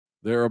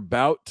They're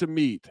about to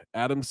meet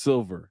Adam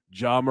Silver,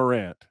 Ja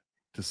Morant,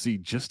 to see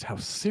just how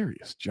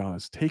serious Ja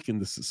has taken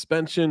the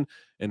suspension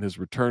and his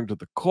return to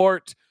the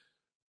court.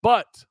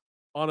 But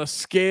on a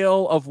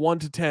scale of 1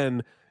 to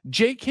 10,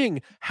 Jay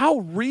King, how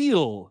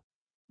real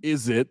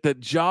is it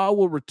that Ja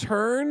will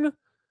turn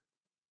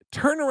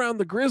around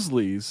the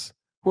Grizzlies,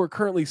 who are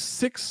currently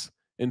 6-15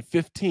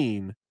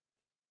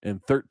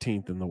 and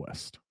 13th in the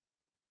West?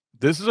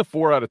 This is a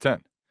 4 out of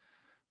 10.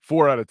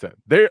 4 out of 10.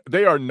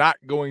 They are not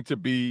going to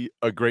be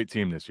a great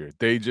team this year.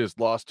 They just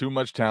lost too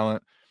much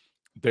talent.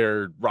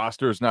 Their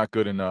roster is not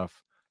good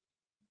enough.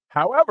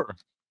 However,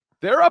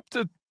 they're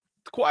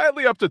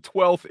quietly up to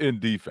 12th in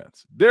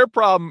defense. Their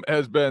problem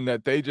has been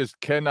that they just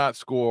cannot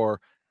score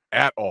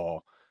at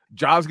all.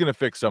 Ja's going to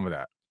fix some of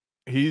that.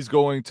 He's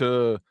going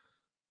to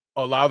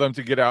allow them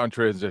to get out in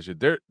transition.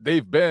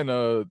 They've been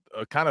a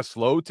kind of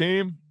slow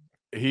team.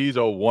 He's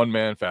a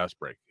one-man fast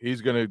break.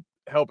 He's going to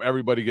help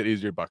everybody get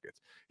easier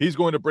buckets. He's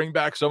going to bring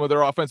back some of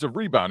their offensive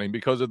rebounding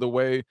because of the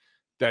way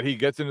that he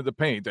gets into the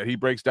paint, that he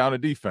breaks down a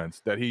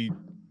defense, that he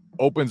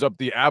opens up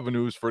the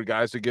avenues for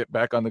guys to get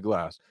back on the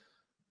glass.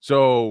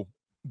 So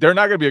they're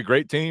not going to be a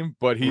great team,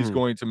 but he's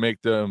going to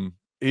make them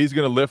 – he's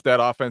going to lift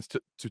that offense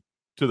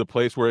to the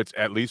place where it's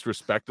at least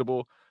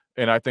respectable,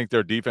 and I think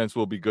their defense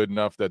will be good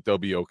enough that they'll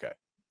be okay.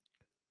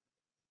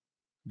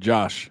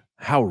 Josh,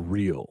 how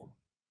real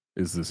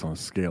is this on a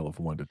scale of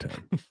 1 to 10?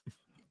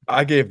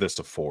 I gave this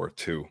a 4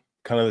 too.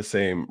 Kind of the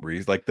same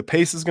reason. Like the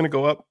pace is going to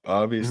go up.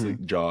 Obviously,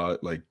 Ja,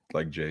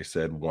 like Jay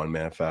said,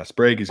 one-man fast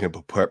break. He's going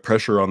to put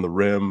pressure on the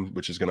rim,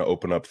 which is going to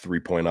open up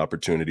 3-point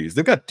opportunities.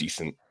 They've got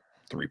decent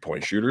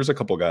 3-point shooters. A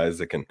couple guys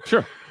that can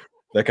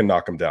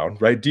knock them down.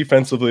 Right?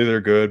 Defensively,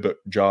 they're good, but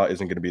Ja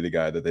isn't going to be the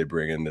guy that they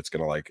bring in that's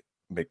going to like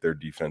make their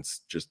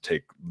defense just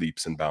take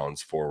leaps and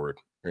bounds forward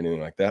or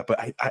anything like that.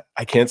 But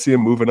I can't see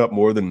him moving up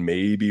more than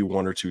maybe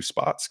 1 or 2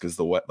 spots because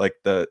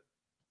the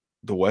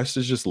West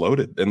is just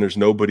loaded, and there's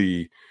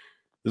nobody.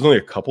 There's only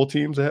a couple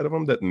teams ahead of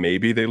them that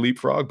maybe they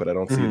leapfrog, but I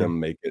don't see them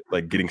make it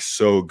like getting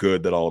so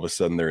good that all of a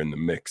sudden they're in the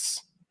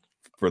mix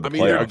for the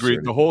playoffs. I agree.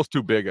 The hole's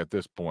too big at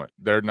this point.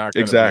 They're not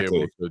going to be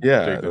able to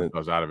take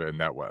themselves out of it in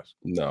that West.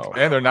 No,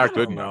 and they're not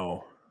good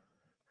enough.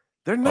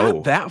 They're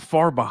not that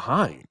far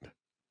behind.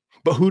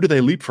 But who do they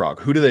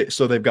leapfrog? Who do they?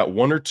 So they've got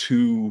 1 or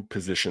 2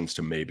 positions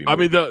to maybe. I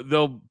mean,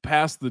 they'll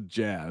pass the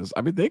Jazz.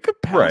 I mean, they could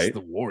pass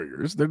the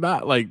Warriors. They're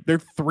not like they're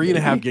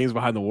 3.5 games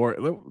behind the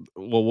Warriors.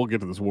 Well, we'll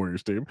get to this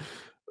Warriors team.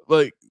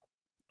 Like,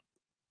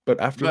 but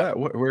after that,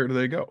 where do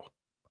they go?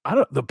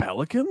 The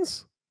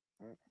Pelicans.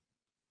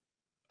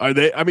 Are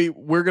they? I mean,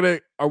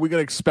 are we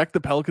gonna expect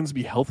the Pelicans to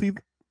be healthy?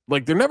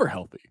 Like, they're never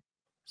healthy.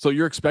 So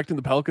you're expecting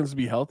the Pelicans to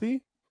be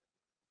healthy?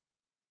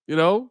 You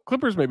know,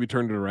 Clippers maybe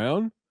turned it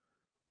around.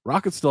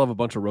 Rockets still have a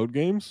bunch of road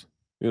games.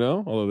 You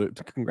know, although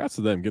congrats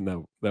to them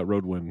getting that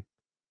road win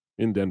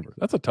in Denver.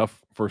 That's a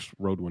tough first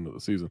road win of the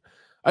season.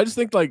 I just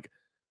think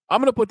I'm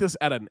gonna put this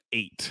at an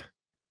 8.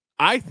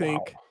 I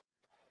think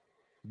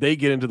they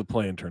get into the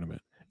play-in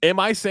tournament. Am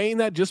I saying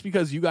that just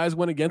because you guys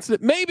went against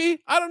it?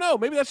 Maybe. I don't know.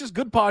 Maybe that's just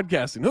good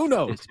podcasting. Who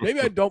knows? Maybe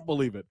I don't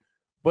believe it.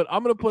 But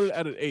I'm going to put it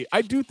at an 8.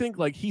 I do think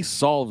he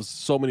solves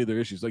so many of their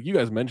issues. Like you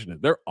guys mentioned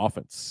it. Their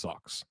offense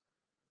sucks.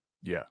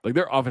 Yeah. Like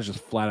their offense just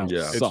flat out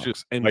sucks. It's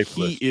just and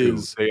he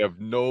is. They have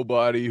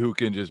nobody who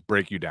can just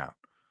break you down.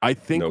 I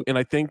think, and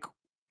I think,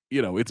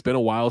 it's been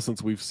a while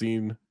since we've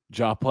seen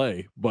Ja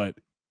play, but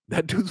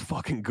that dude's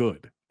fucking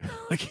good.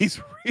 Like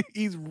he's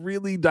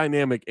really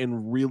dynamic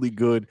and really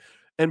good.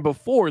 And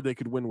before they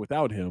could win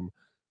without him,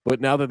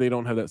 but now that they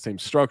don't have that same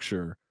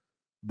structure,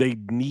 they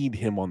need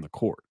him on the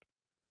court.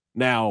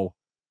 Now,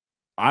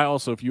 I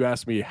also, if you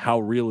ask me how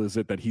real is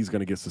it that he's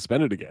going to get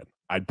suspended again,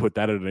 I'd put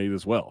that at an 8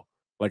 as well.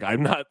 Like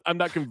I'm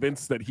not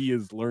convinced that he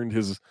has learned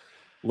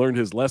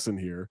his lesson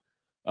here.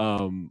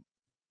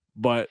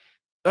 But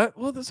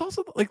there's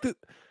also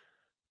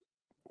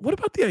what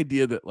about the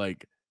idea that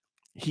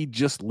he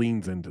just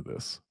leans into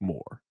this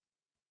more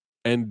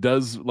and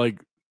does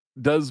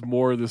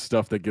more of the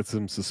stuff that gets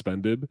him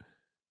suspended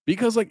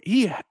because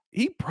he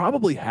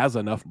probably has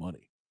enough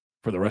money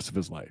for the rest of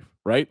his life,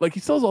 right? Like he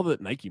still has all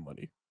that Nike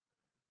money.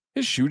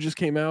 His shoe just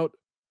came out.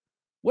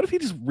 What if he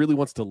just really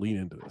wants to lean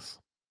into this?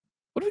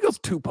 What if he goes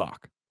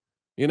Tupac,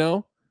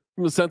 from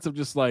the sense of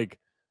just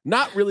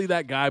not really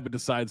that guy, but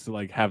decides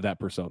to have that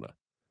persona?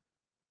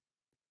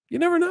 You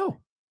never know.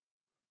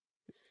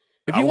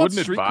 If I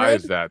wouldn't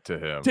advise that to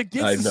him. To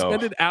get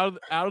suspended out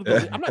of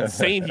the I'm not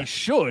saying he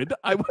should.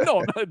 I'm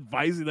not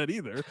advising that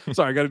either.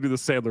 Sorry, I got to do the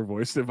Sandler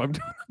voice if I'm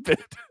doing a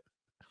bit.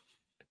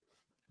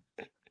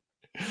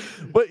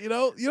 But you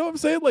know what I'm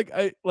saying?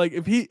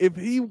 If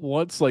he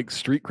wants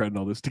street cred and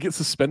all this to get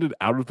suspended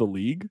out of the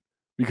league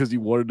because he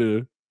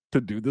wanted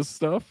to do this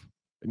stuff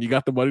and you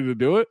got the money to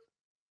do it,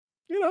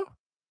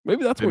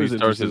 maybe that's where he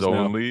starts his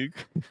own league.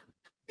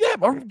 Yeah,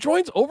 or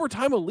joins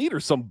Overtime Elite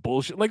or some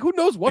bullshit. Who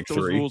knows what those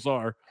rules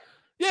are?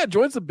 Yeah,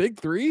 joins the Big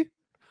 3.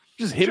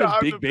 Just him and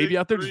Big Baby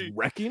out there just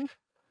wrecking.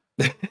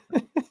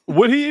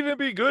 Would he even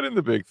be good in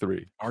the Big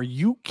 3? Are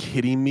you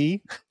kidding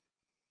me?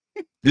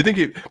 Do you think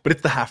it? But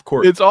it's the half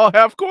court. It's all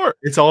half court.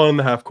 It's all in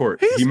the half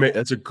court.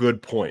 That's a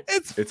good point.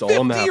 It's all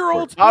in the half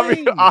court.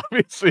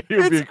 Obviously, it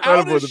would be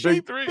incredible with the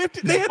big three.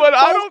 But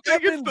I don't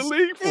think it's the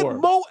league for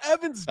him. Mo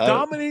Evans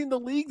dominating the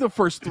league the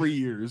first 3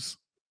 years.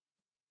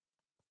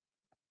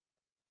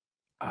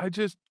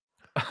 This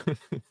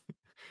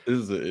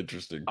is an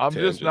interesting. I'm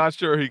tangent. just not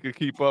sure he could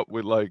keep up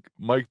with like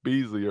Mike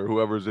Beasley or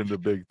whoever's in the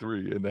big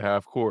three in the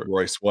half court.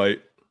 Royce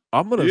White.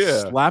 I'm gonna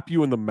slap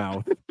you in the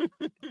mouth.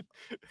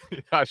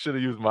 I should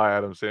have used my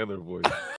Adam Sandler voice.